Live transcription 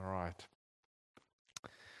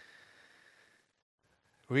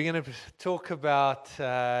We're going to talk about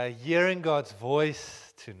hearing God's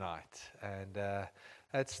voice tonight, and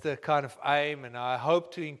that's the kind of aim. And I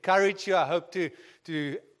hope to encourage you. I hope to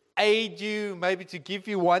aid you, maybe to give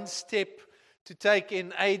you one step to take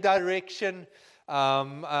in a direction,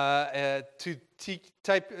 not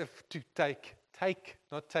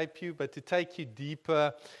tape you, but to take you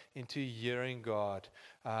deeper into hearing God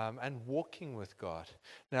and walking with God.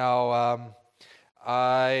 Now.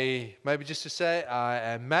 I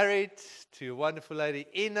am married to a wonderful lady,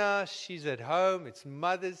 Ina. She's at home. It's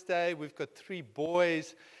Mother's Day. We've got 3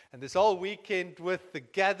 boys. And this whole weekend with the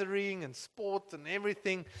gathering and sport and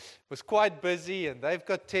everything was quite busy. And they've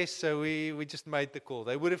got tests, so we just made the call.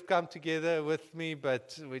 They would have come together with me,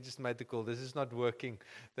 but we just made the call. This is not working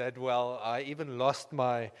that well. I even lost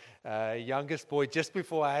my youngest boy just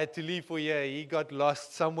before I had to leave for here. He got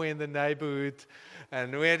lost somewhere in the neighborhood.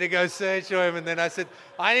 And we had to go search for him. And then I said,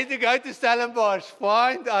 I need to go to Stellenbosch,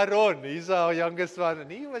 find Aaron. He's our youngest one.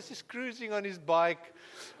 And he was just cruising on his bike.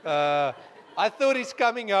 I thought he's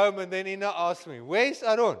coming home. And then Ina asked me, where's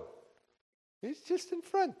Aaron? He's just in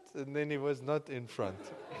front. And then he was not in front.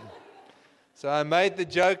 So I made the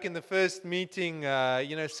joke in the first meeting.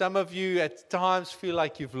 Some of you at times feel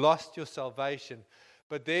like you've lost your salvation.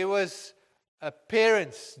 But there was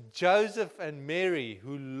parents, Joseph and Mary,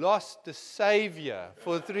 who lost the Savior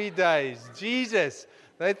for 3 days. Jesus.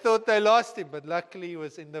 They thought they lost him, but luckily he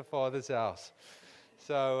was in the Father's house.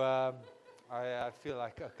 So I feel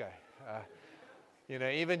like, okay.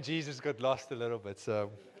 Even Jesus got lost a little bit.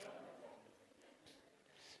 So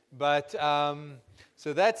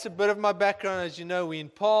that's a bit of my background. As you know, we're in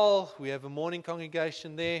Paul. We have a morning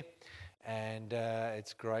congregation there. And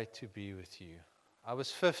it's great to be with you. I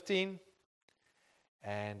was 15.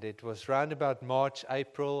 And it was round about March,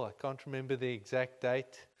 April. I can't remember the exact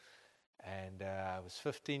date. And I was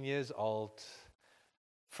 15 years old.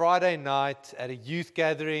 Friday night at a youth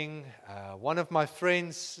gathering, one of my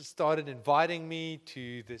friends started inviting me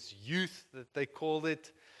to this youth that they called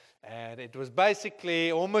it. And it was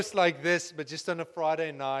basically almost like this, but just on a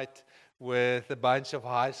Friday night with a bunch of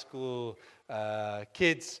high school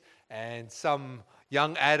kids and some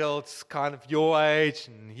young adults, kind of your age,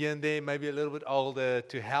 and here and there, maybe a little bit older,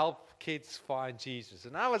 to help kids find Jesus.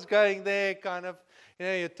 And I was going there kind of,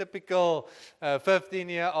 your typical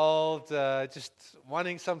 15-year-old, just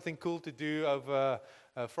wanting something cool to do over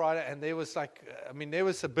Friday. And there was there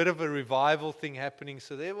was a bit of a revival thing happening.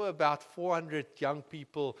 So there were about 400 young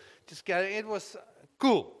people just gathering. It was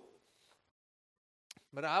cool.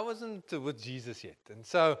 But I wasn't with Jesus yet. And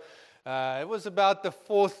so it was about the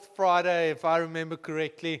 4th Friday, if I remember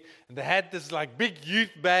correctly, and they had this big youth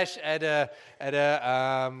bash at a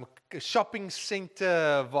shopping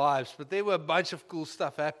center vibes. But there were a bunch of cool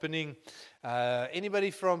stuff happening. Anybody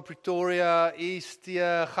from Pretoria, East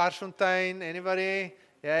here, Garsfontein? Anybody?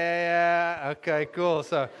 Yeah. Okay, cool.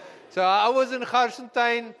 So I was in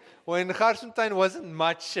Garsfontein when Garsfontein wasn't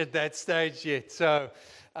much at that stage yet. So,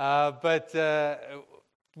 but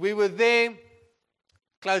we were there.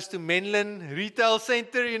 Close to Menlyn Retail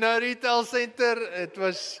Center, Retail Center.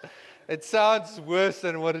 It sounds worse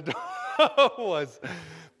than what it was.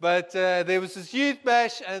 But there was this youth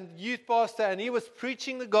bash and youth pastor, and he was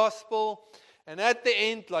preaching the gospel. And at the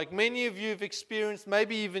end, like many of you have experienced,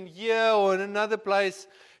 maybe even here or in another place,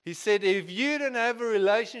 he said, if you don't have a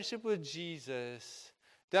relationship with Jesus,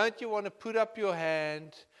 don't you want to put up your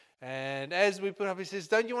hand? And as we put up, he says,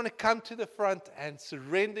 don't you want to come to the front and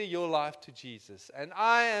surrender your life to Jesus? And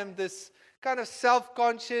I am this kind of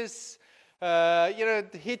self-conscious,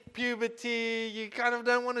 hit puberty. You kind of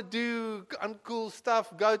don't want to do uncool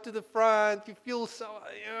stuff, go to the front. You feel so,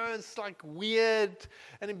 it's weird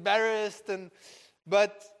and embarrassed.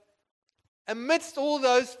 But amidst all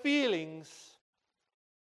those feelings,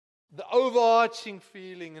 the overarching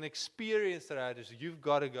feeling and experience that I had is you've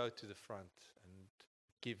got to go to the front.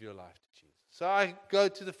 Give your life to Jesus. So I go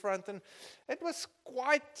to the front, and it was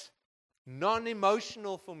quite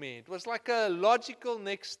non-emotional for me. It was like a logical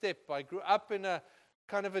next step. I grew up in a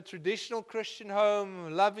kind of a traditional Christian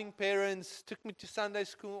home, loving parents, took me to Sunday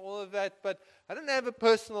school, all of that, but I didn't have a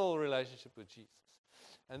personal relationship with Jesus.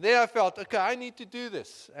 And there I felt, okay, I need to do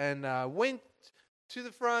this. And I went to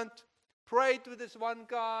the front, prayed with this one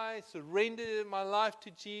guy, surrendered my life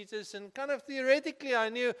to Jesus, and kind of theoretically I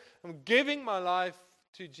knew I'm giving my life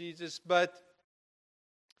to Jesus, but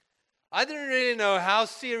I didn't really know how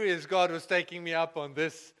serious God was taking me up on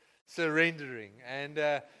this surrendering. And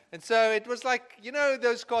so it was like,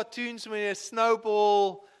 those cartoons when a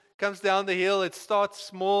snowball comes down the hill, it starts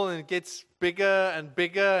small and it gets bigger and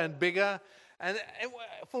bigger and bigger. And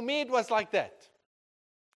for me, it was like that.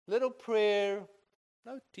 Little prayer,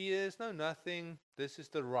 No tears, no nothing. This is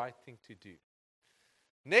the right thing to do.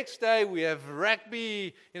 Next day we have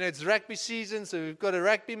rugby. It's rugby season, so we've got a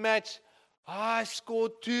rugby match. I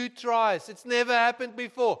scored 2 tries. It's never happened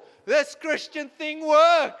before. This Christian thing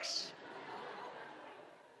works.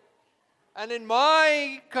 And in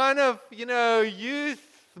my kind of,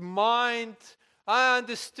 youth mind, I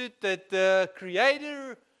understood that the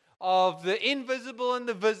creator of the invisible and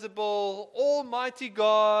the visible, Almighty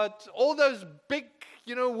God, all those big,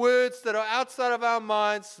 words that are outside of our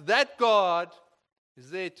minds, that God is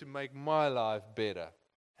there to make my life better.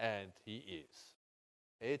 And He is.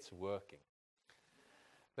 It's working.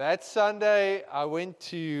 That Sunday, I went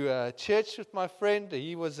to church with my friend.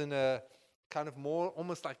 He was in a kind of more,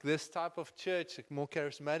 almost like this type of church, a more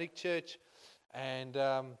charismatic church. And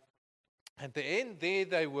at the end there,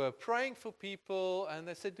 they were praying for people. And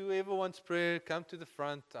they said, whoever wants prayer, come to the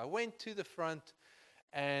front. I went to the front.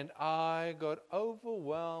 And I got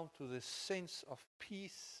overwhelmed with a sense of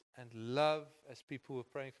peace and love as people were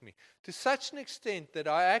praying for me. To such an extent that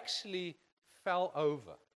I actually fell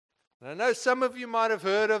over. And I know some of you might have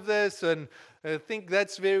heard of this and think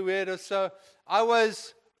that's very weird or so. I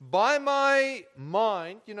was, by my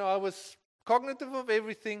mind, I was cognitive of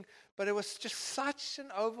everything, but it was just such an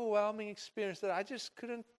overwhelming experience that I just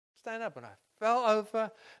couldn't stand up. And I fell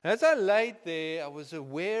over. And as I laid there, I was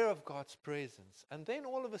aware of God's presence. And then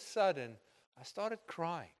all of a sudden, I started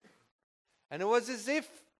crying. And it was as if,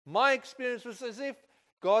 my experience was as if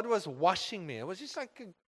God was washing me. It was just like a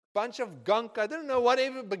bunch of gunk. I don't know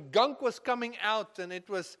whatever, but gunk was coming out. And it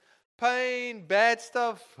was pain, bad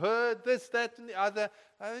stuff, hurt, this, that, and the other.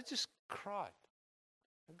 I just cried.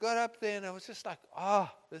 I got up there and I was just like,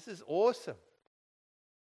 this is awesome.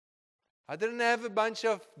 I didn't have a bunch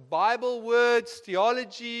of Bible words,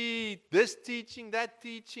 theology, this teaching, that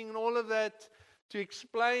teaching, and all of that to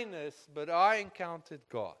explain this, but I encountered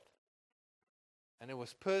God. And it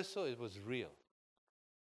was personal, it was real.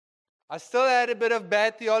 I still had a bit of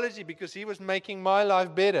bad theology because He was making my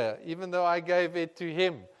life better, even though I gave it to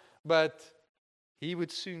Him. But He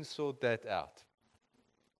would soon sort that out.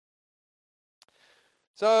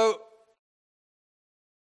 So,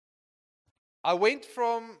 I went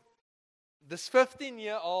from this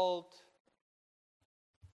 15-year-old,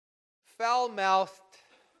 foul-mouthed,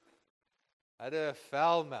 I had a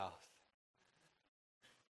foul mouth.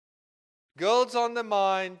 Girls on the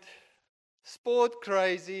mind, sport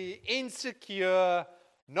crazy, insecure,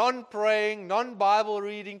 non-praying, non-Bible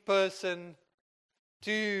reading person,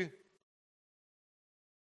 to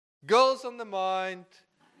girls on the mind,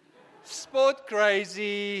 sport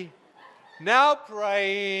crazy, now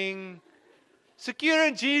praying, secure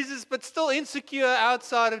in Jesus, but still insecure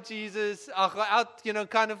outside of Jesus,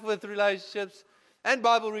 kind of with relationships, and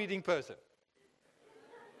Bible reading person.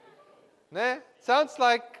 Nah? Sounds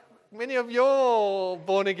like many of your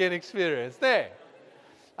born again experience. There.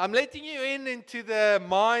 I'm letting you into the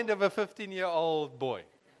mind of a 15-year-old boy.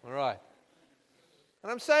 All right.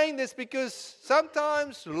 And I'm saying this because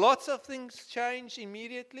sometimes lots of things change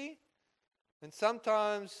immediately, and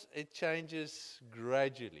sometimes it changes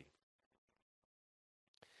gradually.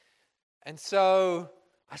 And so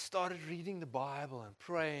I started reading the Bible and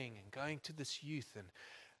praying and going to this youth. And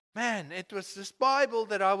man, it was this Bible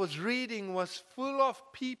that I was reading was full of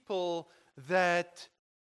people that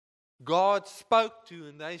God spoke to,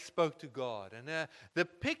 and they spoke to God. And the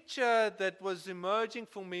picture that was emerging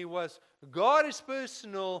for me was God is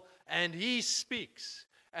personal and He speaks.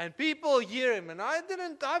 And people hear Him. And I've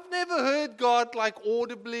never heard God like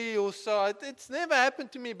audibly or so. It's never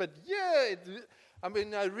happened to me. But yeah,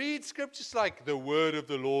 I read scriptures like the word of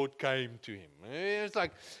the Lord came to him. It's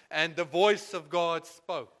like, and the voice of God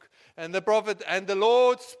spoke. And the prophet, and the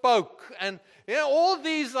Lord spoke. And all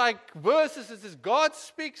these like verses, it says God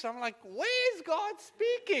speaks. I'm like, where is God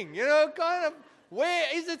speaking? Kind of, where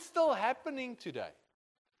is it still happening today?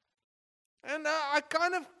 And I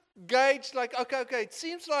kind of gauged like, okay, it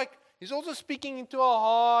seems like He's also speaking into our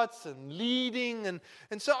hearts and leading.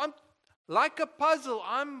 And so I'm, like a puzzle,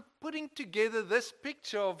 I'm putting together this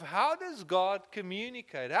picture of how does God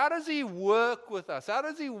communicate? How does He work with us? How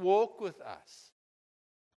does He walk with us?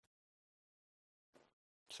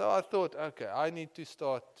 So I thought, okay, I need to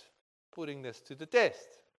start putting this to the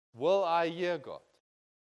test. Will I hear God?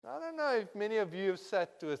 I don't know if many of you have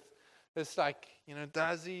sat with this like,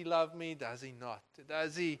 does He love me? Does He not?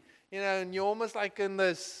 Does He, and you're almost like in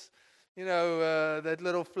this, that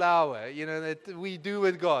little flower, that we do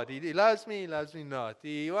with God. He loves me not.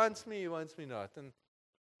 He wants me not. And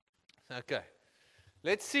okay,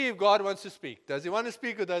 let's see if God wants to speak. Does He want to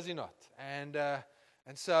speak or does He not? And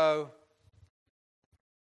so,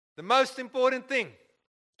 the most important thing,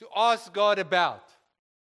 to ask God about.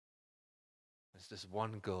 There's this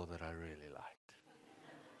one girl that I really liked.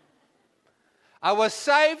 I was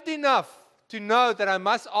saved enough to know that I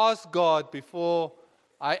must ask God before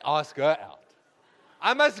I ask her out.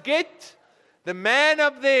 I must get the man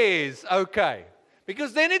up there is okay.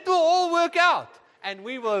 Because then it will all work out. And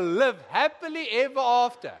we will live happily ever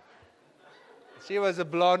after. She was a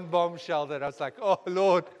blonde bombshell that I was like, oh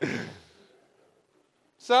Lord.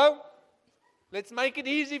 So, let's make it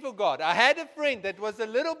easy for God. I had a friend that was a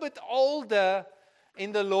little bit older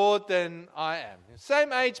in the Lord than I am.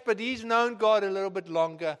 Same age, but he's known God a little bit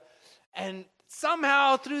longer. And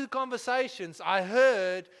somehow through the conversations, I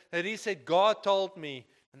heard that he said, God told me,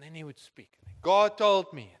 and then he would speak. God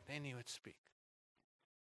told me, and then he would speak.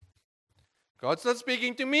 God's not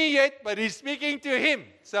speaking to me yet, but he's speaking to him.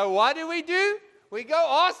 So what do? We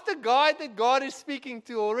go ask the guy that God is speaking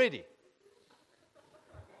to already.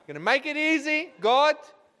 Going to make it easy. God,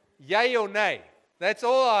 yay or nay. That's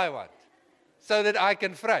all I want. So that I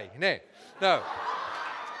can pray. No.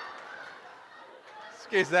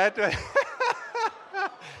 Excuse that.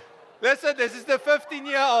 Listen, this is the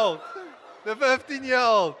 15-year-old. The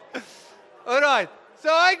 15-year-old. All right.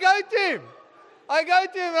 So I go to him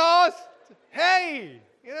and ask, hey,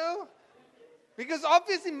 because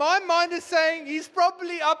obviously my mind is saying he's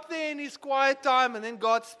probably up there in his quiet time, and then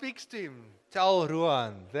God speaks to him. Tell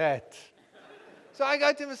Ruan that. So I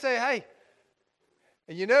go to him and say, hey,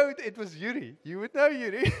 and it was Yuri. You would know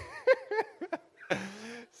Yuri.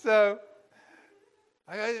 So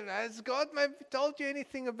I go to him, has God maybe told you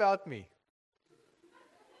anything about me?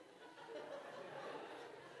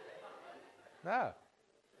 No.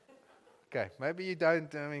 Okay, maybe you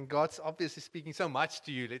don't. I mean, God's obviously speaking so much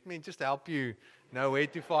to you. Let me just help you know where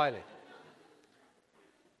to file it.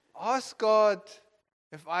 Ask God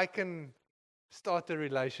if I can start a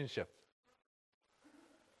relationship.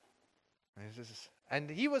 And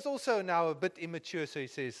he was also now a bit immature, so he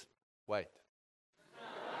says, wait.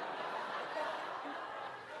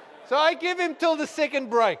 So I give him till the second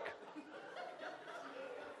break.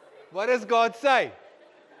 What does God say?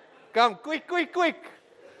 Come, quick.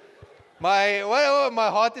 My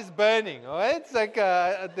heart is burning. All right? It's like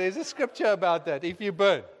there's a scripture about that. If you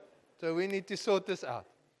burn, so we need to sort this out.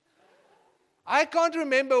 I can't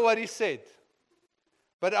remember what he said,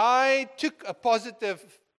 but I took a positive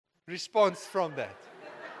response from that.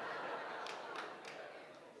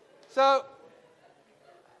 So,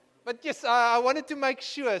 but yes, I wanted to make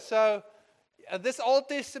sure. So, this Old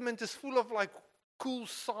Testament is full of like cool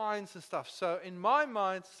signs and stuff. So in my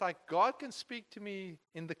mind, it's like God can speak to me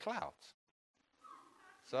in the clouds.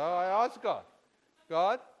 So I asked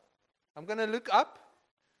God, I'm going to look up.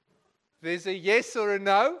 There's a yes or a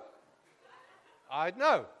no. I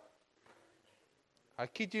know. I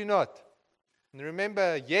kid you not. And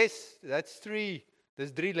remember, yes, there's 3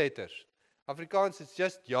 letters. Afrikaans, it's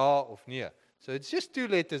just ja of nee. So it's just 2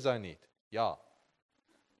 letters I need. Ja.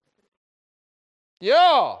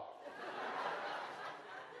 Ja.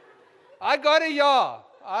 I got a ja.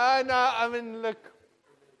 I mean, look.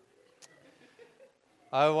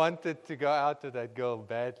 I wanted to go out to that girl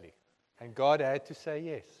badly. And God had to say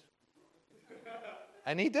yes.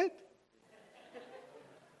 And he did.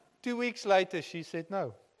 2 weeks later, she said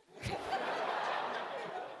no.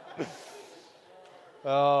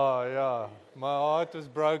 Oh, yeah. My heart was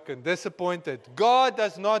broken, disappointed. God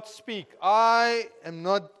does not speak. I am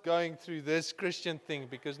not going through this Christian thing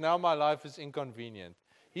because now my life is inconvenient.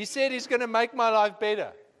 He said he's going to make my life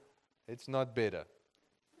better. It's not better.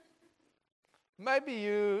 Maybe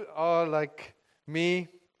you are like me,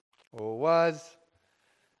 or was,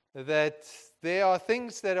 that there are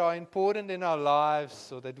things that are important in our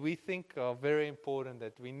lives, or that we think are very important,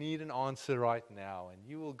 that we need an answer right now. And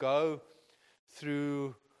you will go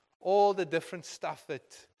through all the different stuff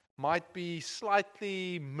that might be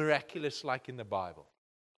slightly miraculous, like in the Bible.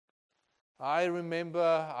 I remember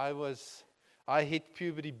I hit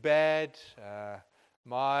puberty bad.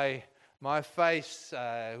 My face,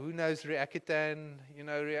 who knows Reakitan?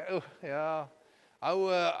 Yeah. I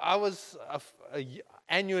was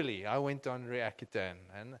annually. I went on Reakitan,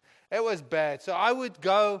 and it was bad. So I would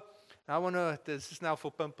go. This is now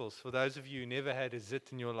for pimples. For those of you who never had a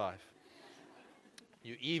zit in your life,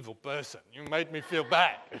 you evil person. You made me feel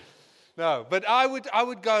bad. No, but I would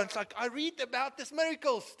go, and it's like, I read about these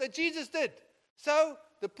miracles that Jesus did. So,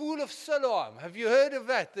 the pool of Siloam, have you heard of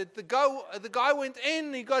that? That the guy went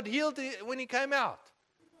in, he got healed when he came out.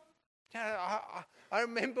 Yeah, I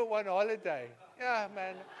remember one holiday. Yeah,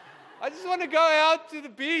 man. I just want to go out to the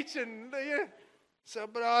beach and, but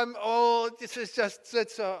this is just,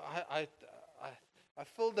 so I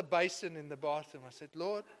filled the basin in the bathroom. I said,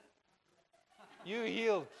 Lord, you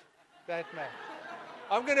healed that man.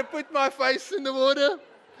 I'm going to put my face in the water.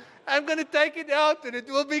 I'm going to take it out and it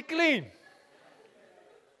will be clean.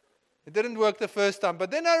 It didn't work the first time. But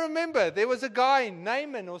then I remember there was a guy,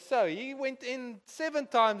 Naaman or so. He went in 7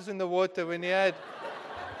 times in the water when he had...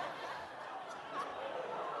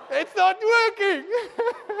 It's not working.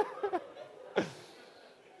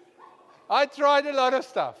 I tried a lot of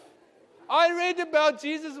stuff. I read about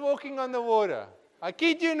Jesus walking on the water. I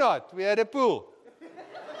kid you not. We had a pool.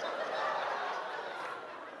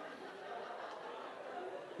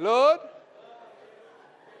 Lord,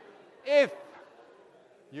 if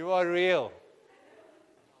you are real.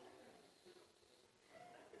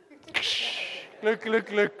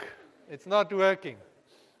 Look. It's not working.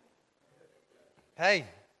 Hey,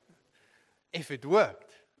 if it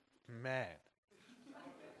worked, man,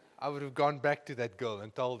 I would have gone back to that girl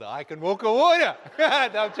and told her, I can walk on water. No,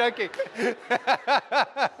 I'm joking.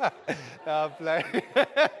 No, I'm playing.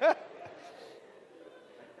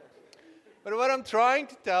 But what I'm trying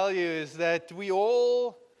to tell you is that we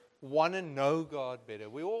all want to know God better.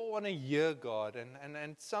 We all want to hear God.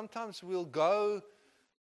 And sometimes we'll go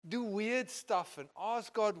do weird stuff and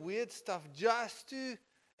ask God weird stuff just to,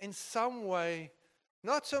 in some way,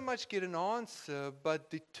 not so much get an answer, but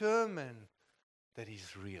determine that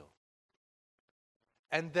He's real.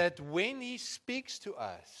 And that when He speaks to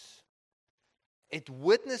us, it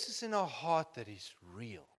witnesses in our heart that He's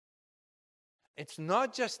real. It's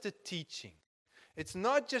not just a teaching. It's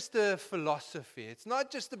not just a philosophy. It's not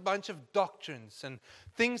just a bunch of doctrines and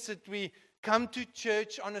things that we come to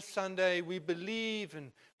church on a Sunday, we believe,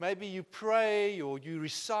 and maybe you pray or you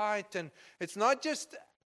recite. And it's not just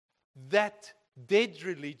that dead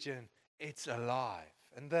religion, it's alive.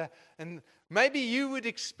 And maybe you would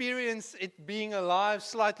experience it being alive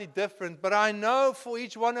slightly different, but I know for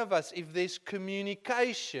each one of us, if there's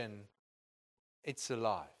communication, it's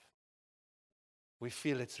alive. We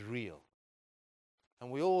feel it's real.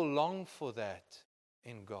 And we all long for that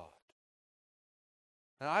in God.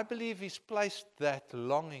 And I believe He's placed that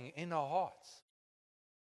longing in our hearts.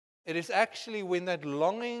 It is actually when that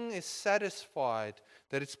longing is satisfied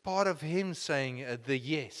that it's part of Him saying the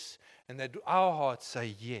yes, and that our hearts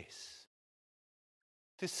say yes.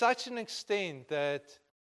 To such an extent that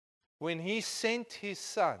when He sent His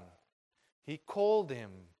Son, He called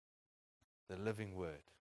Him the living Word.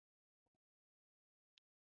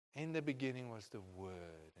 In the beginning was the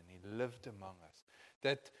Word, and He lived among us.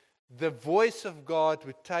 That the voice of God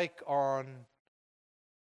would take on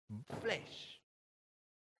flesh.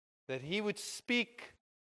 That He would speak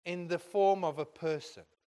in the form of a person.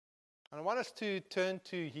 And I want us to turn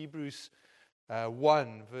to Hebrews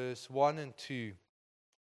 1, verse 1 and 2.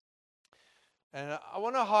 And I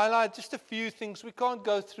want to highlight just a few things. We can't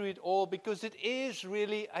go through it all because it is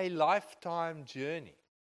really a lifetime journey.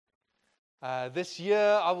 This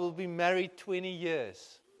year I will be married 20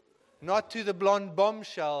 years. Not to the blonde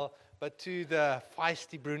bombshell, but to the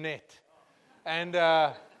feisty brunette. And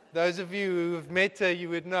those of you who have met her, you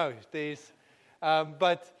would know.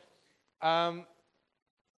 But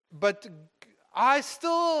I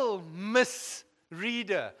still misread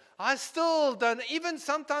her. I still don't, even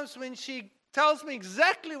sometimes when she tells me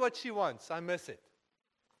exactly what she wants, I miss it.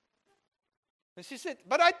 And she said,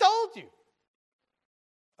 but I told you.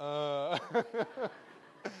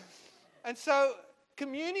 And so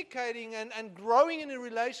communicating and growing in a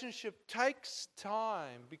relationship takes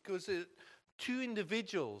time because two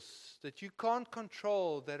individuals that you can't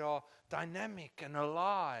control that are dynamic and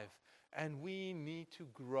alive, and we need to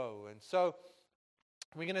grow. And so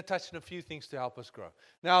we're going to touch on a few things to help us grow.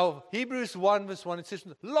 Now, Hebrews 1 verse 1, it says,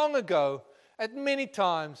 long ago, at many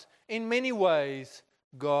times, in many ways,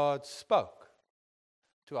 God spoke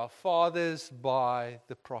to our fathers by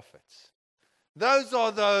the prophets. Those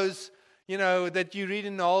are those, that you read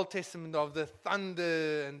in the Old Testament of the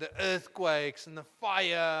thunder and the earthquakes and the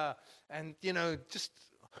fire and, just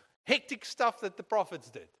hectic stuff that the prophets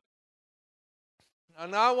did.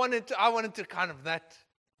 And I wanted to kind of that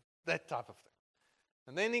type of thing.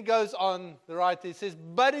 And then he goes on, the writer, he says,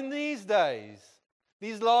 but in these days,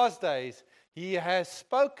 these last days, He has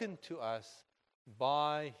spoken to us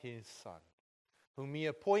by His Son, whom He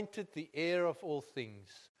appointed the heir of all things,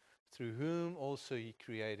 through whom also He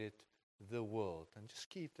created the world. And just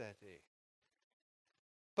keep that there.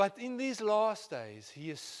 But in these last days, He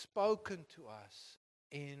has spoken to us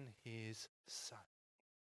in His Son.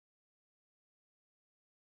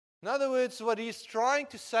 In other words, what He's trying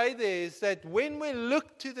to say there is that when we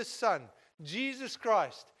look to the Son, Jesus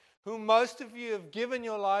Christ, whom most of you have given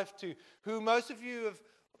your life to, who most of you have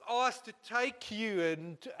asked to take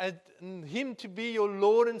you and Him to be your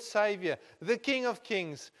Lord and Savior, the King of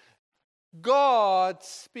Kings, God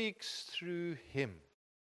speaks through Him.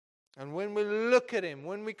 And when we look at Him,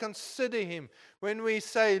 when we consider Him, when we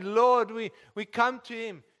say, Lord, we come to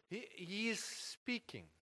Him, He is speaking.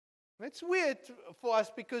 It's weird for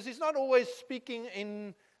us because He's not always speaking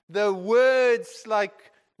in the words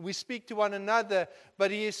like we speak to one another, but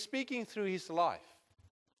He is speaking through His life.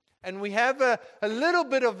 And we have a little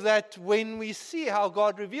bit of that when we see how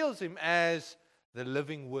God reveals Him as the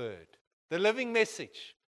living Word, the living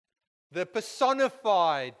message, the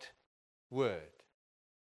personified Word.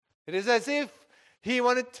 It is as if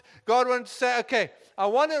God wanted to say, okay, I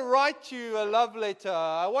want to write you a love letter.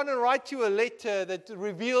 I want to write you a letter that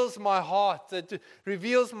reveals my heart, that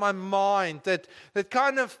reveals my mind, that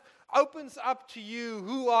kind of opens up to you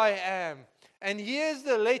who I am. And here's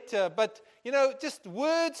the letter, but just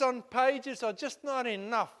words on pages are just not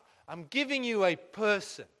enough. I'm giving you a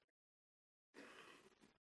person.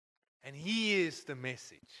 And He is the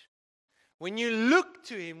message. When you look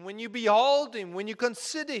to Him, when you behold Him, when you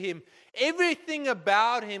consider Him, everything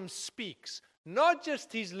about Him speaks. Not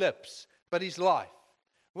just His lips, but His life.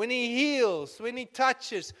 When He heals, when He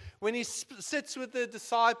touches, when He sits with the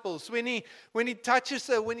disciples, when He touches,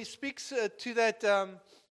 when He speaks to that,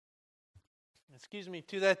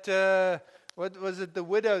 what was it, the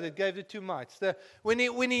widow that gave the 2 mites. When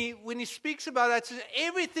he speaks about that, says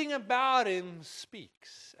everything about Him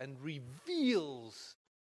speaks and reveals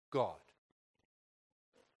God.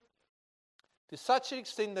 To such an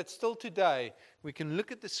extent that still today, we can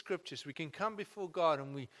look at the Scriptures, we can come before God,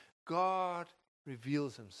 and God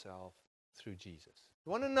reveals Himself through Jesus.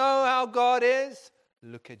 You want to know how God is?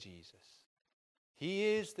 Look at Jesus. He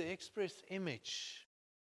is the express image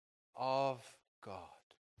of God.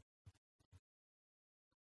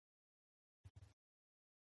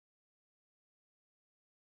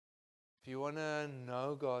 If you want to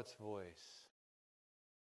know God's voice,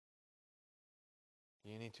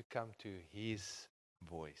 you need to come to His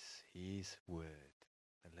voice, His Word,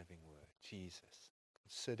 the living Word, Jesus.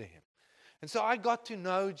 Consider Him. And so I got to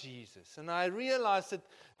know Jesus, and I realized that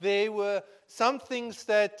there were some things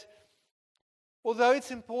that, although it's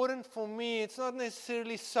important for me, it's not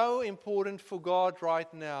necessarily so important for God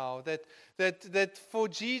right now. That for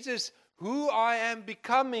Jesus, who I am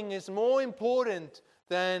becoming is more important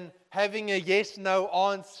than having a yes-no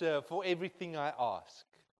answer for everything I ask.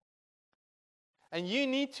 And you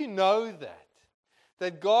need to know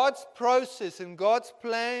that God's process and God's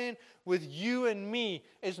plan with you and me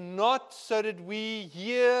is not so that we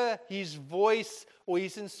hear His voice or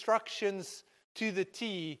His instructions to the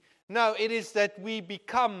T. No, it is that we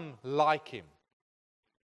become like Him.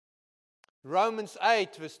 Romans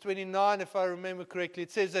 8 verse 29, if I remember correctly,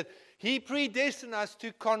 it says that He predestined us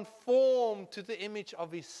to conform to the image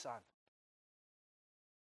of His Son.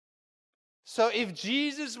 So if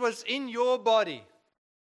Jesus was in your body,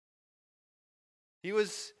 He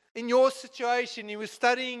was in your situation, He was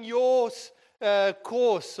studying your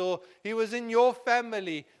course, or He was in your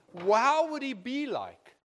family, how would He be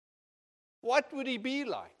like? What would He be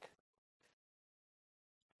like?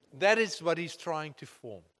 That is what He's trying to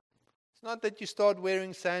form. It's not that you start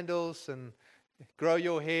wearing sandals and grow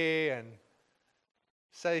your hair and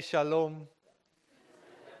say shalom,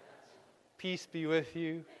 peace be with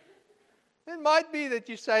you. It might be that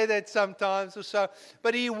you say that sometimes or so,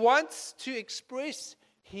 but He wants to express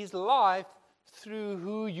His life through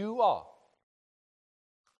who you are.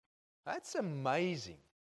 That's amazing.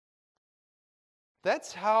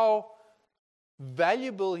 That's how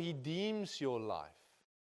valuable He deems your life.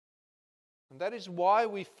 And that is why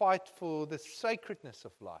we fight for the sacredness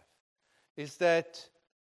of life, is that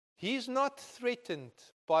He's not threatened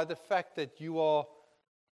by the fact that you are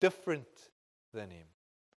different than Him.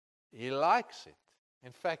 He likes it.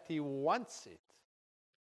 In fact, He wants it.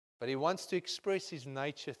 But He wants to express His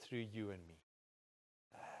nature through you and me.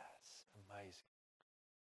 That's amazing.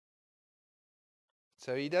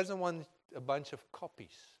 So He doesn't want a bunch of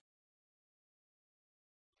copies.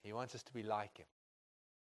 He wants us to be like Him.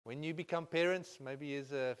 When you become parents, maybe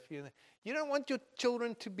there's a few. You don't want your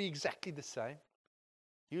children to be exactly the same.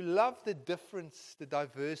 You love the difference, the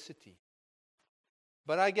diversity.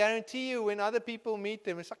 But I guarantee you, when other people meet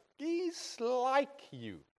them, it's like, he's like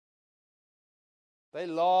you. They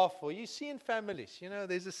laugh, or you see in families,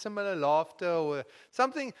 there's a similar laughter or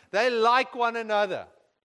something. They like one another,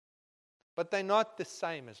 but they're not the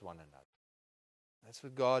same as one another. That's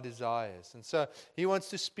what God desires. And so He wants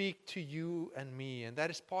to speak to you and me, and that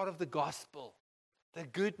is part of the gospel, the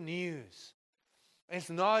good news. It's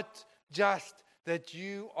not just that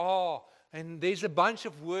you are And there's a bunch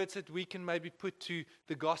of words that we can maybe put to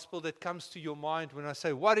the gospel that comes to your mind when I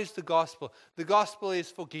say, what is the gospel? The gospel is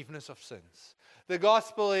forgiveness of sins. The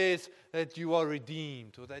gospel is that you are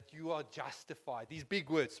redeemed or that you are justified. These big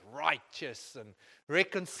words, righteous and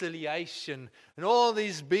reconciliation and all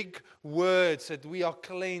these big words that we are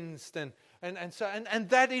cleansed and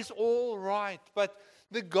that is all right. But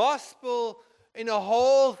the gospel in a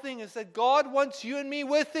whole thing is that God wants you and me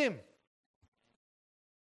with Him.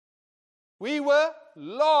 We were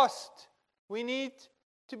lost. We need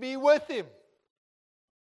to be with Him.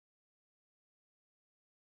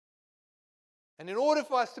 And in order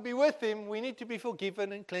for us to be with Him, we need to be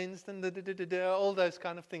forgiven and cleansed and all those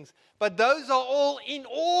kind of things. But those are all in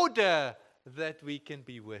order that we can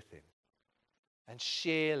be with Him and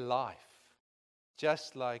share life,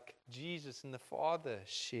 just like Jesus and the Father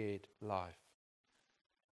shared life.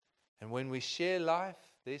 And when we share life,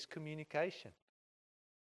 there's communication.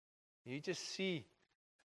 You just see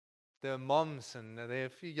the moms, and there are a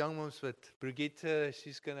few young moms, but Brigitte,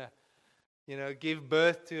 she's going to, give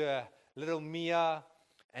birth to a little Mia,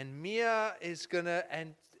 and Mia is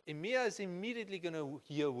immediately going to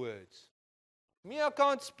hear words. Mia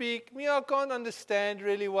can't speak, Mia can't understand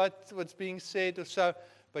really what's being said or so,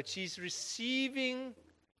 but she's receiving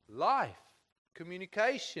life,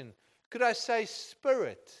 communication. Could I say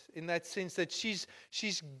spirit, in that sense that she's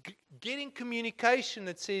getting communication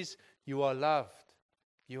that says, you are loved,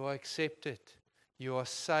 you are accepted, you are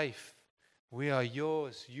safe, we are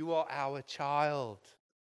yours, you are our child.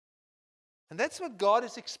 And that's what God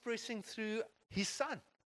is expressing through His Son.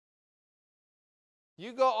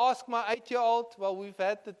 You go ask my 8-year-old, well, we've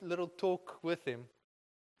had that little talk with him.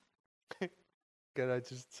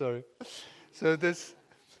 Sorry. So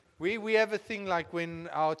we have a thing like when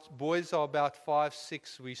our boys are about 5,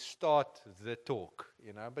 6, we start the talk,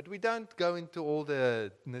 but we don't go into all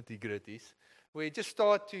the nitty-gritties. We just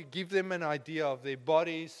start to give them an idea of their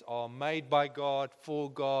bodies are made by God, for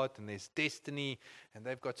God, and there's destiny, and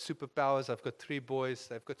they've got superpowers. I've got 3 boys.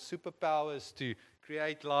 They've got superpowers to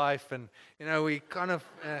create life, and, we kind of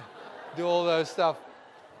do all those stuff.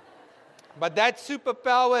 But that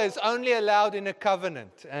superpower is only allowed in a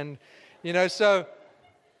covenant, and, so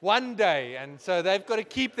one day, and so they've got to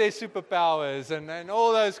keep their superpowers and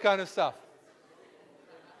all those kind of stuff.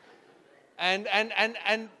 And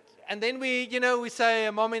then we say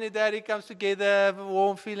a mom and a daddy comes together, have a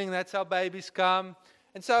warm feeling, that's how babies come.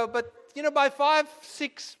 And so, but, by 5,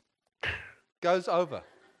 6, goes over.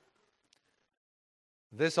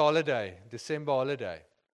 This holiday, December holiday,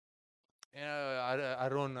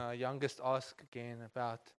 Aaron, our youngest, asked again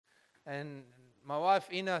about, and my wife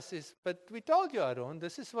Ina says, but we told you, Aaron,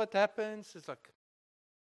 this is what happens. It's like,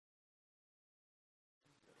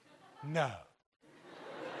 no.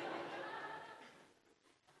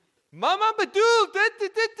 Mama bedoel,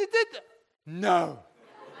 dit. No.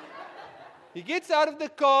 He gets out of the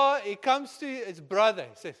car, he comes to his brother,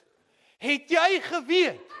 he says, het jy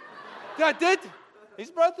geweet dat dit? His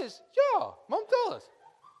brother says, yeah, Mom told us.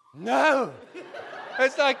 No.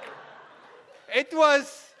 It's like, it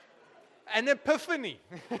was an epiphany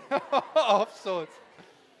of sorts.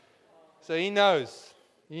 So he knows.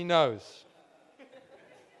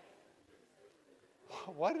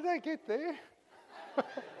 Why did I get there?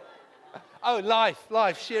 Oh,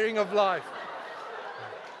 life, sharing of life.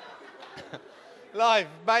 Life,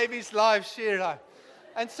 baby's life, share life.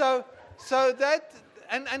 And so that,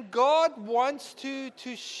 and God wants to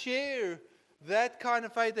share that kind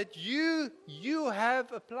of faith that you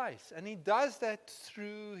have a place. And He does that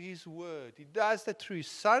through His Word. He does that through His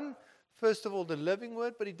Son, first of all, the living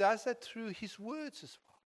Word, but He does that through His words as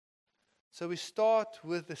well. So we start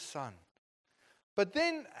with the Son. But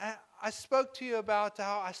then I spoke to you about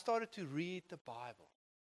how I started to read the Bible.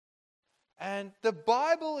 And the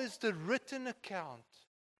Bible is the written account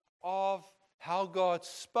of how God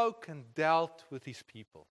spoke and dealt with His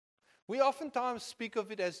people. We oftentimes speak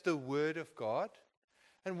of it as the Word of God.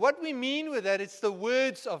 And what we mean with that, it's the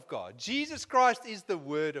words of God. Jesus Christ is the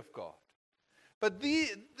Word of God. But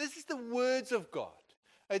this is the words of God.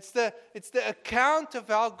 It's the account of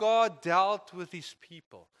how God dealt with His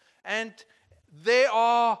people. And there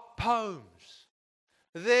are poems.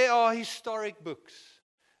 There are historic books.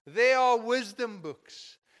 There are wisdom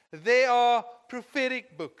books. There are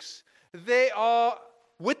prophetic books. There are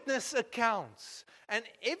witness accounts. And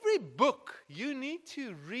every book you need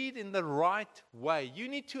to read in the right way. You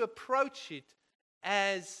need to approach it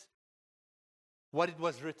as what it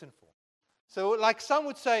was written for. So like some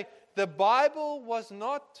would say, the Bible was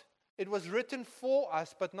written for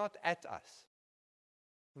us, but not at us.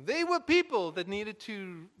 There were people that needed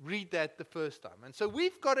to read that the first time. And so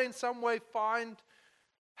we've got to in some way find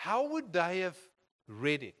how would they have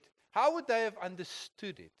read it? How would they have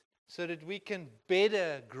understood it so that we can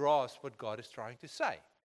better grasp what God is trying to say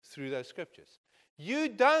through those scriptures? You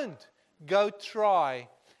don't go try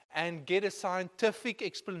and get a scientific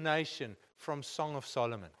explanation from Song of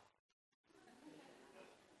Solomon.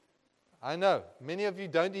 I know, many of you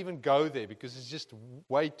don't even go there because it's just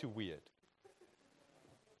way too weird.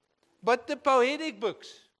 But the poetic books,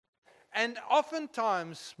 and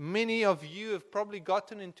oftentimes many of you have probably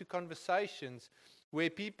gotten into conversations where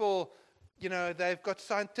people, they've got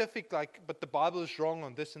scientific, but the Bible is wrong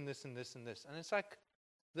on this and this and this and this. And it's like,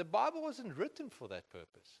 the Bible wasn't written for that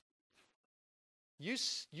purpose.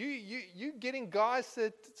 You getting guys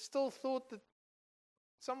that still thought that,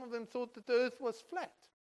 some of them thought that the earth was flat.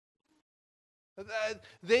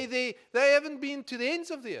 They haven't been to the ends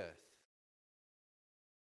of the earth.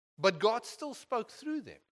 But God still spoke through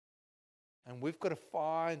them. And we've got to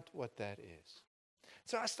find what that is.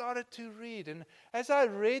 So I started to read. And as I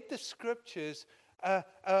read the scriptures, a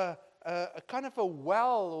kind of a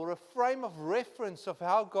well or a frame of reference of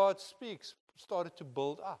how God speaks started to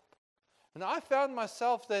build up. And I found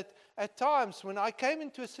myself that at times when I came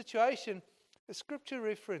into a situation, a scripture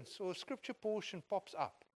reference or a scripture portion pops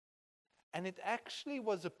up. And it actually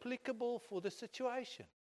was applicable for the situation.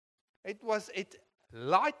 It was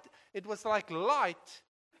like light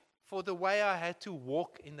for the way I had to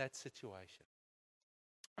walk in that situation.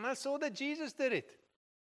 And I saw that Jesus did it.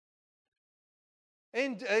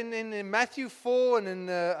 And in Matthew 4 and in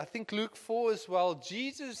I think Luke 4 as well,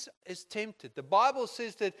 Jesus is tempted. The Bible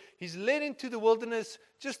says that he's led into the wilderness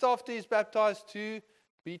just after he's baptized to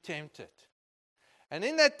be tempted. And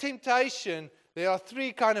in that temptation, there are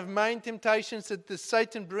three kind of main temptations that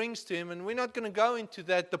Satan brings to him, and we're not going to go into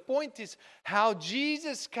that. The point is how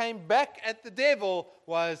Jesus came back at the devil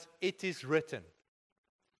was, it is written.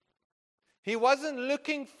 He wasn't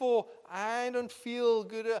looking for, I don't feel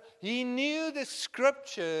good. He knew the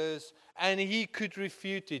scriptures and he could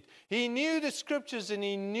refute it. He knew the scriptures and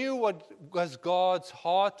he knew what was God's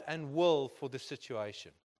heart and will for the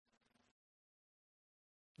situation.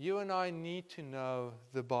 You and I need to know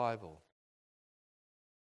the Bible.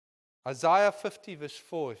 Isaiah 50 verse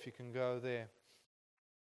 4, if you can go there.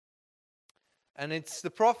 And it's the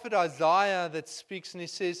prophet Isaiah that speaks, and he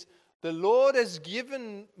says, the Lord has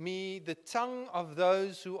given me the tongue of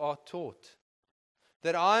those who are taught,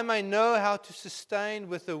 that I may know how to sustain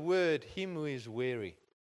with a word him who is weary.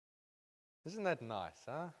 Isn't that nice,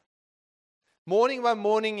 huh? Morning by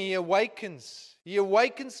morning he awakens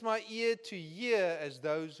my ear to hear as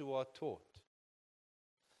those who are taught.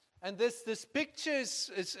 And this picture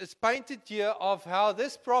is painted here of how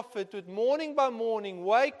this prophet would morning by morning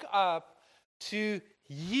wake up to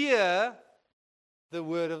hear the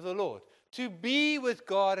word of the Lord, to be with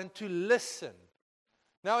God and to listen.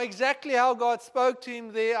 Now, exactly how God spoke to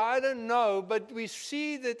him there, I don't know, but we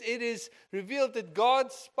see that it is revealed that God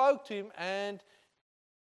spoke to him and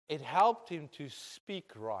it helped him to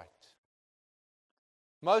speak right.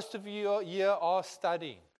 Most of you here are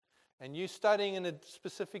studying, and you're studying in a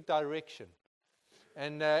specific direction.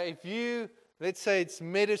 And if you, let's say it's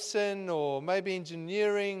medicine or maybe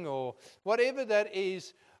engineering or whatever that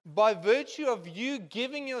is, by virtue of you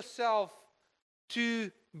giving yourself to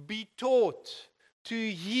be taught,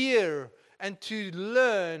 to hear, and to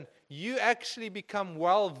learn, you actually become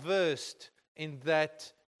well versed in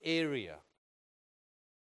that area.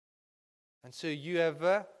 And so you have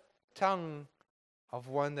a tongue of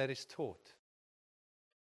one that is taught,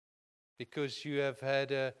 because you have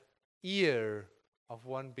had an ear of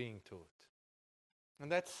one being taught.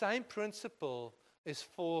 And that same principle is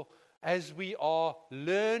for as we are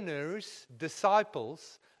learners,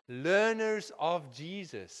 disciples, learners of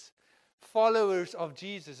Jesus, followers of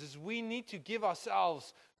Jesus, is we need to give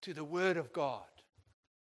ourselves to the Word of God.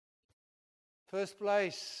 First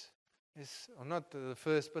place is, or not the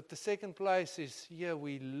first, but the second place is here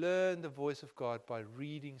we learn the voice of God by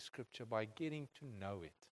reading Scripture, by getting to know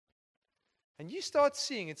it. And you start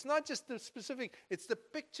seeing, it's not just the specific, it's the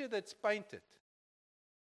picture that's painted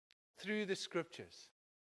through the Scriptures.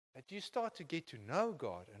 That you start to get to know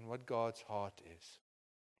God and what God's heart is.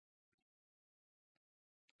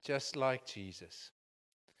 Just like Jesus.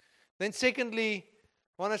 Then secondly,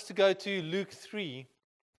 I want us to go to Luke 3.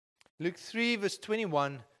 Luke 3 verse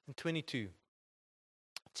 21 and 22. It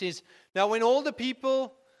says, now when all the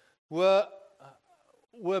people were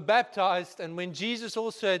baptized, and when Jesus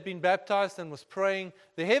also had been baptized and was praying,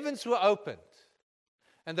 the heavens were opened.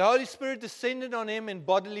 And the Holy Spirit descended on him in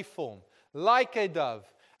bodily form, like a dove.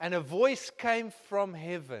 And a voice came from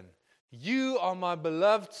heaven. You are my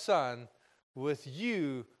beloved Son. With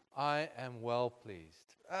you I am well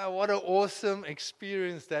pleased. What an awesome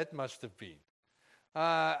experience that must have been.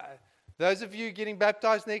 Those of you getting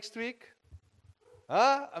baptized next week?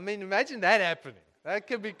 I mean, imagine that happening. That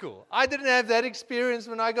could be cool. I didn't have that experience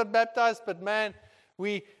when I got baptized, but man,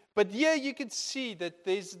 but here you can see that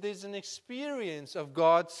there's an experience of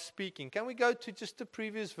God speaking. Can we go to just the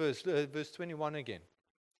previous verse, verse 21 again?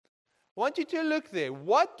 I want you to look there.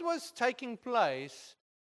 What was taking place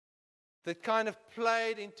that kind of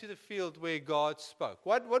played into the field where God spoke?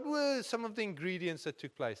 What were some of the ingredients that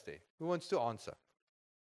took place there? Who wants to answer?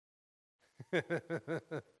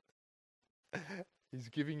 He's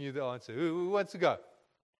giving you the answer. Who wants to go?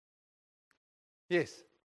 Yes.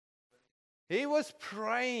 He was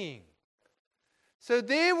praying. So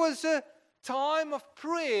there was a time of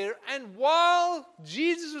prayer, and while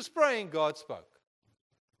Jesus was praying, God spoke.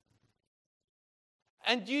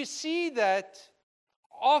 And you see that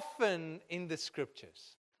often in the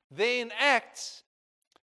scriptures. There in Acts,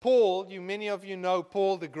 Paul, many of you know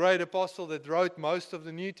Paul, the great apostle that wrote most of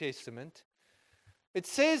the New Testament. It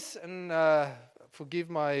says, and forgive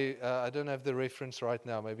my, I don't have the reference right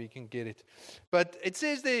now, maybe you can get it. But it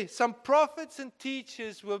says there, some prophets and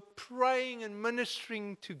teachers were praying and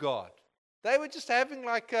ministering to God. They were just having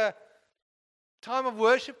like a time of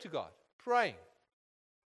worship to God, praying.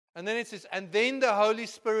 And then it says, and then the Holy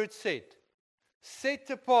Spirit said, set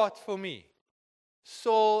apart for me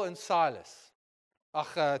Saul and Silas,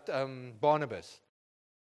 Barnabas,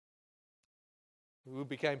 who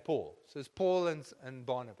became Paul. So it's Paul and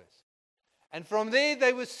Barnabas. And from there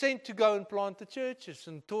they were sent to go and plant the churches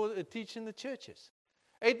and teach in the churches.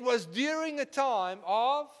 It was during a time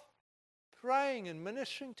of praying and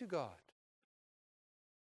ministering to God.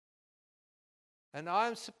 And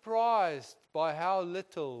I'm surprised by how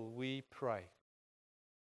little we pray.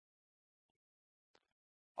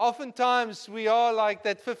 Oftentimes we are like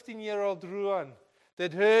that 15-year-old Ruan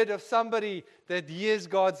that heard of somebody that hears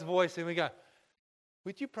God's voice and we go,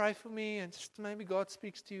 would you pray for me? And just maybe God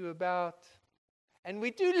speaks to you about. And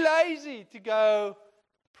we're too lazy to go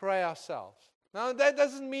pray ourselves. Now that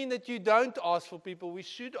doesn't mean that you don't ask for people. We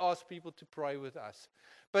should ask people to pray with us.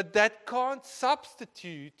 But that can't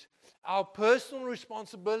substitute our personal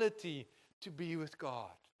responsibility to be with God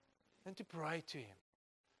and to pray to Him.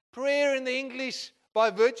 Prayer in the English, by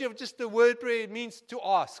virtue of just the word prayer, it means to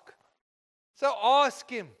ask. So ask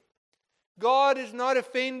Him. God is not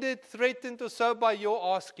offended, threatened, or so by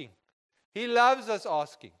your asking. He loves us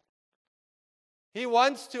asking. He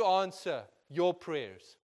wants to answer your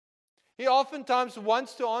prayers. He oftentimes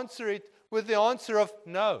wants to answer it with the answer of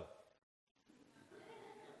no.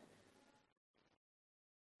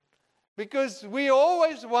 Because we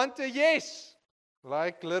always want a yes,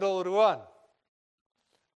 like little Ruan.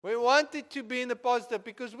 We want it to be in the positive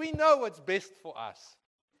because we know what's best for us.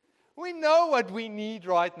 We know what we need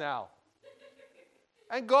right now.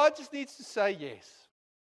 And God just needs to say yes.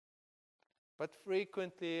 But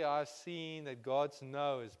frequently I've seen that God's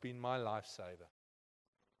no has been my lifesaver.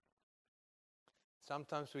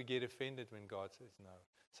 Sometimes we get offended when God says no.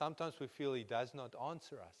 Sometimes we feel He does not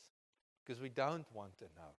answer us because we don't want a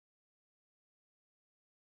no.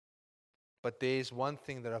 But there's one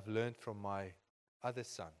thing that I've learned from my other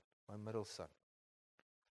son, my middle son.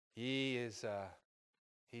 He's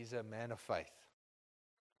a man of faith.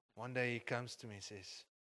 One day he comes to me and says,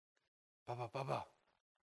 Papa,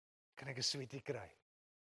 can I get a sweetie cry?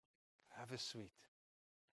 Have a sweet.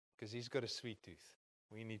 Because he's got a sweet tooth.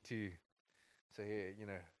 We need to,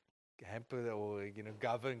 hamper or,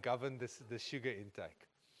 govern the sugar intake.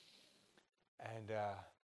 And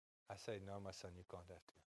I say, no, my son, you can't have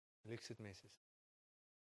to. He looks at me and says,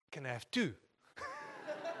 can I have two?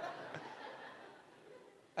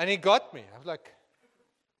 And he got me. I was like,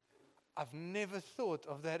 I've never thought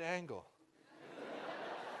of that angle.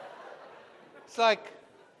 It's like,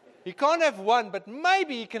 he can't have one, but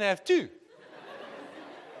maybe he can have two.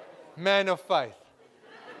 Man of faith.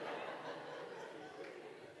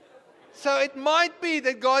 So it might be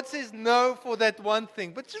that God says no for that one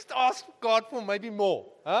thing, but just ask God for maybe more.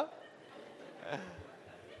 Huh?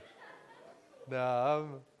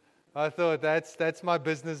 No, I thought that's my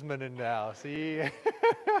business minute now. See?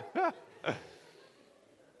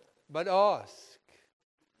 But ask.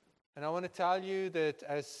 And I want to tell you that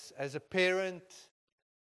as a parent,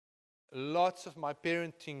 lots of my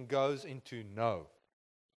parenting goes into no.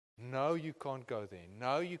 No, you can't go there.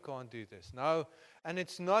 No, you can't do this. No. And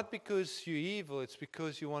it's not because you're evil. It's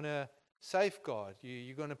because you want to safeguard.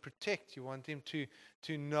 You're going to protect. You want him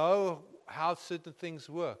to know how certain things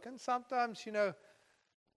work. And sometimes,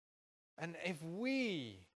 And if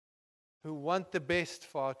we, who want the best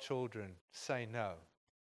for our children, say no,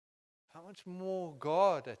 how much more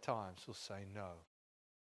God at times will say no?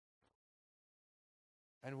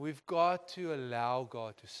 And we've got to allow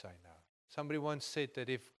God to say no. Somebody once said that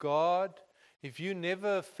if you're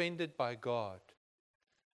never offended by God,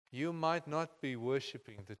 you might not be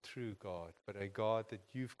worshiping the true God, but a God that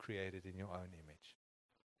you've created in your own image.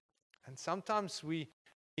 And sometimes we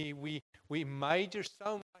major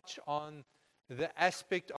so much on the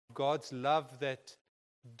aspect of God's love that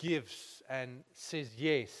gives and says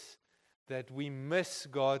yes, that we miss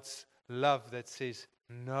God's love that says,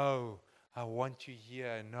 no, I want you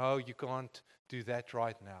here. No, you can't do that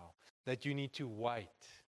right now. That you need to wait.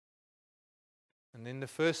 And in the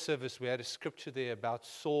first service, we had a scripture there about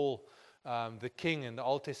Saul, the king in the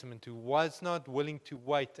Old Testament, who was not willing to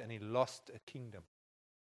wait, and he lost a kingdom.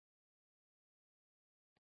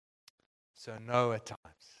 So no at times.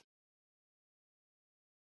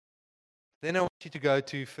 Then I want you to go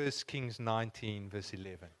to 1 Kings 19, verse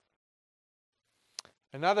 11.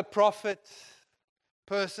 Another prophet,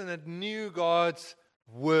 person that knew God's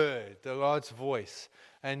word, God's voice.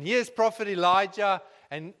 And here's Prophet Elijah,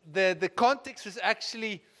 and the context is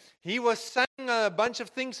actually, he was saying a bunch of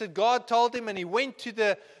things that God told him, and he went to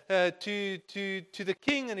the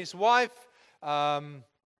king and his wife. I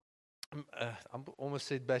almost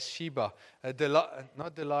said Bathsheba,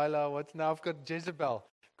 not Delilah. What's now? I've got Jezebel.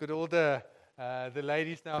 Got all the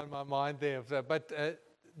ladies now in my mind there, but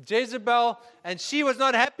Jezebel, and she was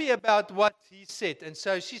not happy about what he said, and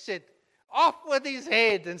so she said, "Off with his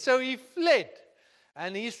head!" And so he fled,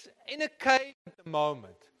 and he's in a cave at the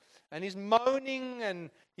moment, and he's moaning, and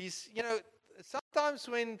he's, sometimes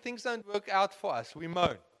when things don't work out for us, we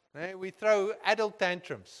moan. We throw adult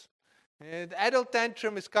tantrums. The adult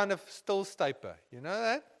tantrum is kind of still staper. You know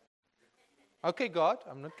that? Okay, God,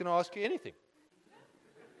 I'm not going to ask you anything.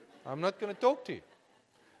 I'm not going to talk to you.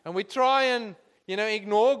 And we try and,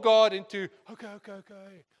 ignore God into, okay.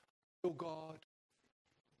 Oh, God.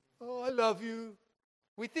 Oh, I love you.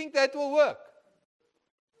 We think that will work.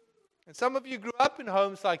 And some of you grew up in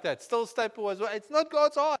homes like that. Still staple was, it's not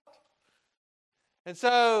God's heart. And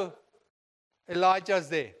so Elijah's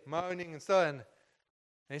there, moaning and so on. And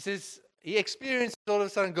he says, he experienced all of a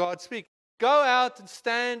sudden God speak. Go out and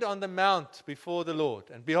stand on the mount before the Lord.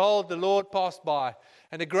 And behold, the Lord passed by,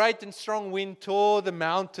 and a great and strong wind tore the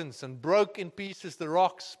mountains and broke in pieces the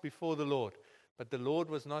rocks before the Lord. But the Lord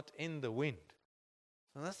was not in the wind.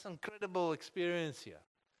 So that's an incredible experience here.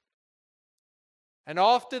 And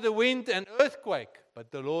after the wind, an earthquake,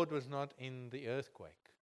 but the Lord was not in the earthquake.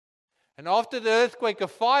 And after the earthquake, a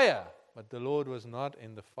fire, but the Lord was not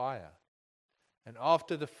in the fire. And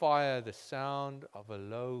after the fire, the sound of a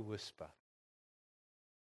low whisper.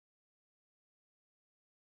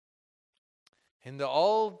 In the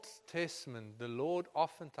Old Testament, the Lord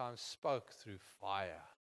oftentimes spoke through fire,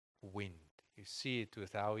 wind. You see it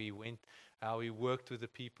with how he worked with the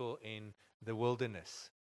people in the wilderness.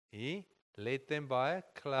 He led them by a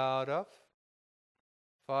cloud of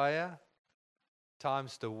fire,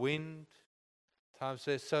 times the wind, times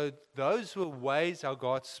so those were ways how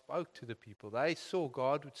God spoke to the people. They saw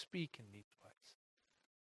God would speak in these ways.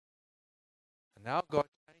 And now God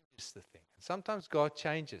changes the thing. And sometimes God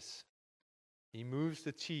changes. He moves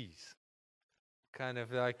the cheese. Kind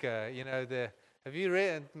of like, have you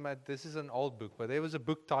read, this is an old book, but there was a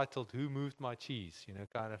book titled Who Moved My Cheese?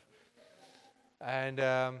 Kind of.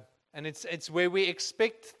 And it's where we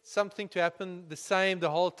expect something to happen the same the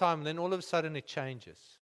whole time, and then all of a sudden it changes.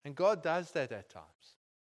 And God does that at times.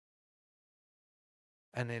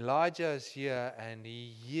 And Elijah is here, and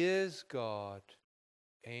he hears God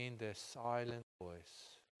in the silent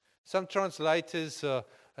voice. Some translators,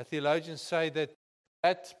 theologians say that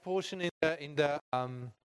portion in the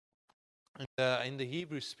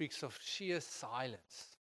Hebrew speaks of sheer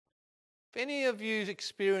silence. If any of you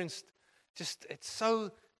experienced it's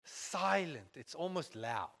so silent, it's almost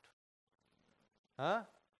loud. Huh?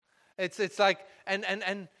 It's like,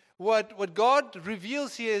 and what God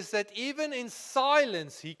reveals here is that even in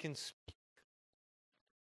silence, He can speak.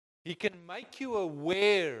 He can make you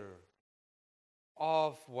aware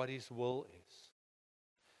of what His will is.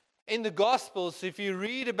 In the Gospels, if you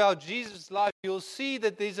read about Jesus' life, you'll see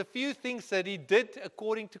that there's a few things that He did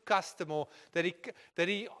according to custom, or that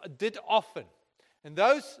he did often. And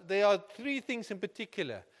there are three things in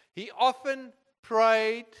particular. He often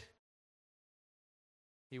prayed.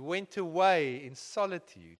 He went away in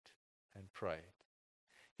solitude and prayed.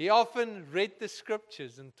 He often read the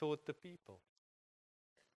scriptures and taught the people.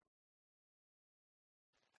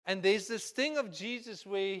 And there's this thing of Jesus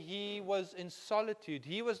where he was in solitude.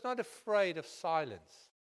 He was not afraid of silence.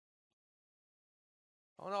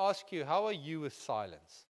 I want to ask you, how are you with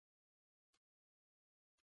silence?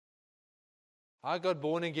 I got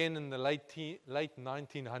born again in the late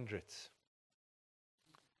 1900s,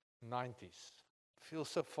 90s. Feels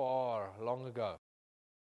so far, long ago.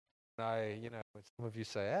 When some of you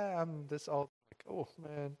say, I'm this old, like, oh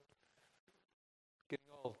man, getting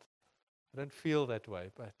old. I don't feel that way,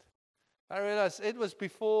 but I realized it was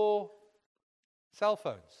before cell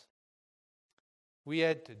phones. We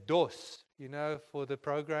had DOS, for the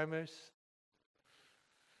programmers.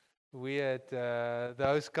 We had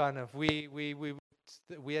those kind of, we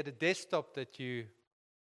had a desktop that you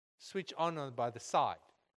switch on by the side.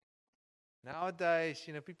 Nowadays,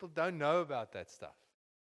 people don't know about that stuff.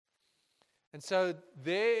 And so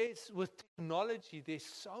with technology, there's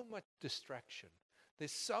so much distraction.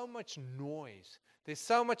 There's so much noise. There's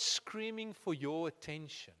so much screaming for your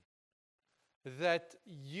attention that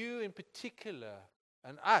you in particular,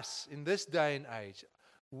 and us in this day and age,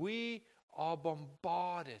 we are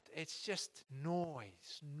bombarded. It's just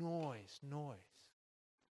noise, noise, noise.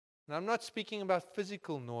 And I'm not speaking about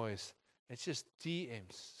physical noise. It's just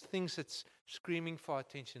DMs, things that's screaming for our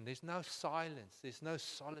attention. There's no silence. There's no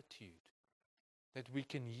solitude that we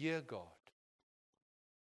can hear God.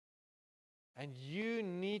 And you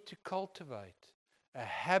need to cultivate a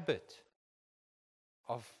habit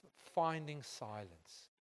of finding silence,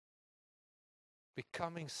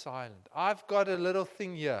 becoming silent. I've got a little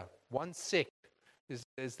thing here, 1 sec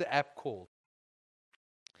is the app called.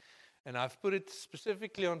 And I've put it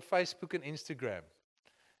specifically on Facebook and Instagram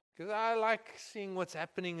because I like seeing what's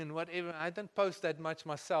happening and whatever. I don't post that much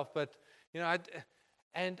myself, but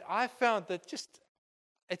and I found that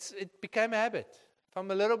it became a habit. If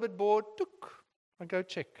I'm a little bit bored, I go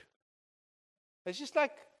check. It's just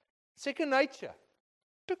like second nature.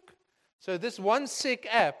 So this 1 sec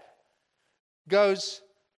app goes,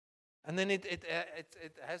 and then it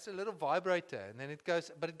has a little vibrator, and then it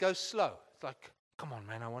goes, but it goes slow. It's like, come on,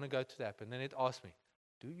 man, I want to go to the app. And then it asks me,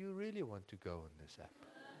 do you really want to go on this app?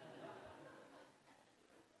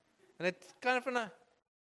 And it's kind of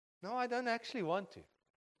no, I don't actually want to.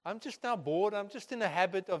 I'm just now bored. I'm just in a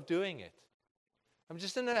habit of doing it. I'm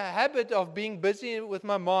just in a habit of being busy with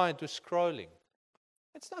my mind, with scrolling.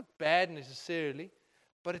 It's not bad necessarily,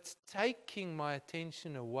 but it's taking my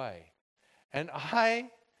attention away. And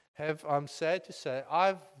I'm sad to say,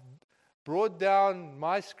 I've brought down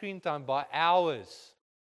my screen time by hours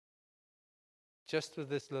just with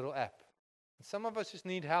this little app. And some of us just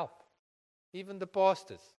need help, even the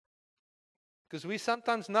pastors. Because we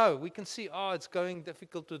sometimes know, we can see, it's going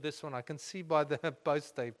difficult with this one. I can see by the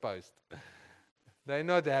post they post. They're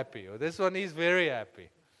not happy. Or this one is very happy.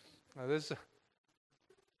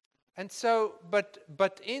 And so,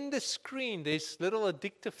 but in the screen, there's little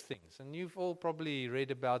addictive things. And you've all probably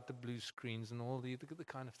read about the blue screens and all the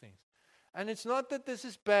kind of things. And it's not that this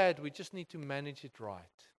is bad. We just need to manage it right.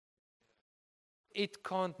 It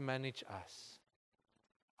can't manage us.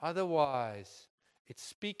 Otherwise, it's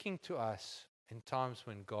speaking to us in times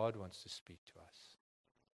when God wants to speak to us.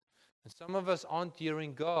 And some of us aren't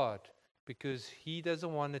hearing God because He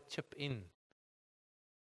doesn't want to chip in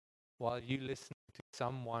while you listen to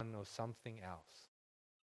someone or something else.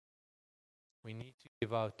 We need to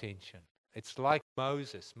give our attention. It's like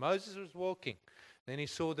Moses. Moses was walking. Then he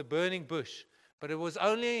saw the burning bush. But it was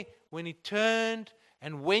only when he turned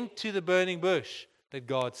and went to the burning bush that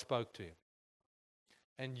God spoke to him.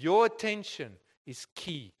 And your attention is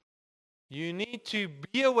key. You need to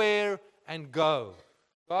be aware and go.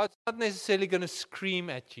 God's not necessarily going to scream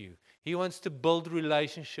at you. He wants to build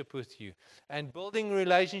relationship with you. And building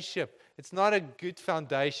relationship, it's not a good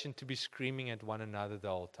foundation to be screaming at one another the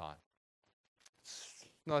whole time. It's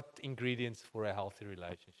not ingredients for a healthy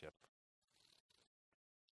relationship.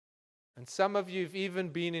 And some of you have even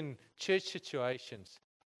been in church situations.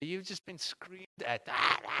 You've just been screamed at.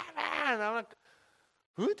 And I'm like,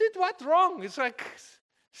 who did what wrong? It's like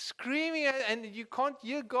screaming at, and you can't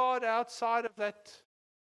hear God outside of that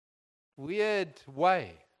weird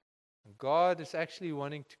way. God is actually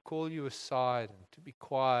wanting to call you aside and to be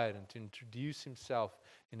quiet and to introduce Himself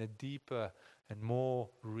in a deeper and more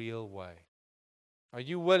real way. Are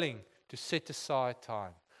you willing to set aside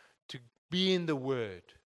time, to be in the Word,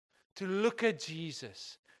 to look at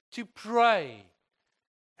Jesus, to pray,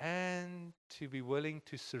 and to be willing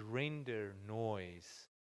to surrender noise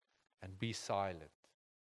and be silent?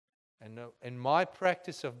 And in my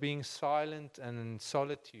practice of being silent and in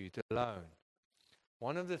solitude alone,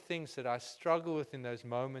 one of the things that I struggle with in those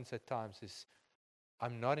moments at times is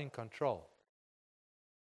I'm not in control.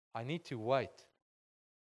 I need to wait.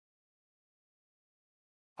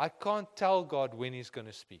 I can't tell God when He's going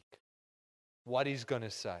to speak, what He's going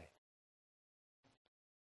to say.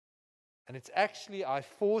 And it's actually, I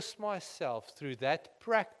force myself through that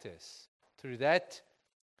practice, through that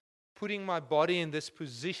putting my body in this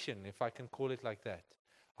position, if I can call it like that.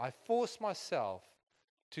 I force myself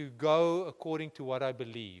to go according to what I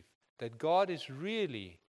believe, that God is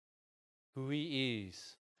really who He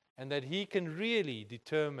is, and that He can really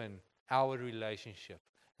determine our relationship,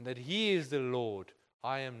 and that He is the Lord,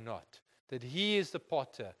 I am not, that He is the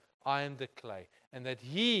potter, I am the clay, and that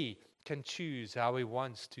He can choose how He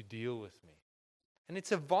wants to deal with me. And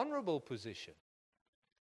it's a vulnerable position,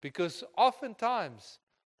 because oftentimes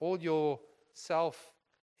all your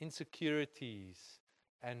self-insecurities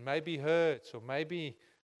and maybe hurts or maybe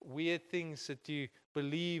weird things that you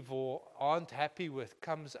believe or aren't happy with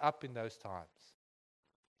comes up in those times.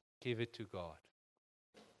 Give it to God.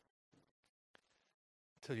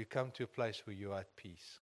 Till you come to a place where you are at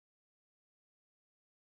peace.